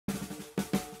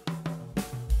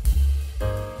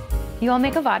You all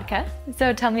make a vodka,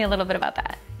 so tell me a little bit about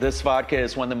that. This vodka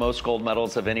is won the most gold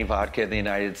medals of any vodka in the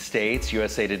United States.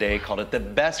 USA Today called it the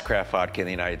best craft vodka in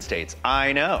the United States.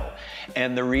 I know.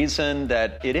 And the reason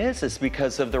that it is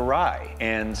because of the rye.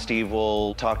 And Steve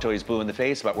will talk till he's blue in the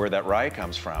face about where that rye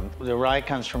comes from. The rye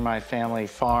comes from my family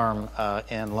farm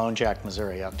in Lone Jack,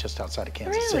 Missouri, just outside of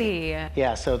Kansas City. Really?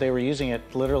 Yeah, so they were using it,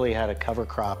 literally had a cover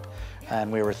crop,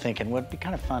 and we were thinking, well, it'd be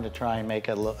kind of fun to try and make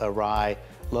a rye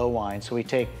low wine. So we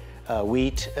take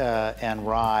wheat and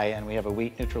rye, and we have a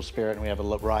wheat neutral spirit, and we have a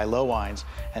rye low wines,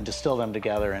 and distill them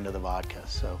together into the vodka.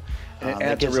 So it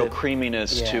adds a real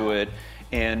creaminess to it.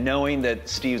 And knowing that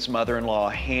Steve's mother-in-law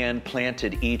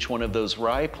hand-planted each one of those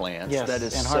rye plants, that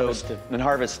is harvested. And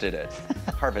harvested it.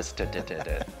 Harvested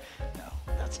it. No,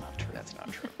 that's not true. That's not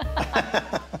true.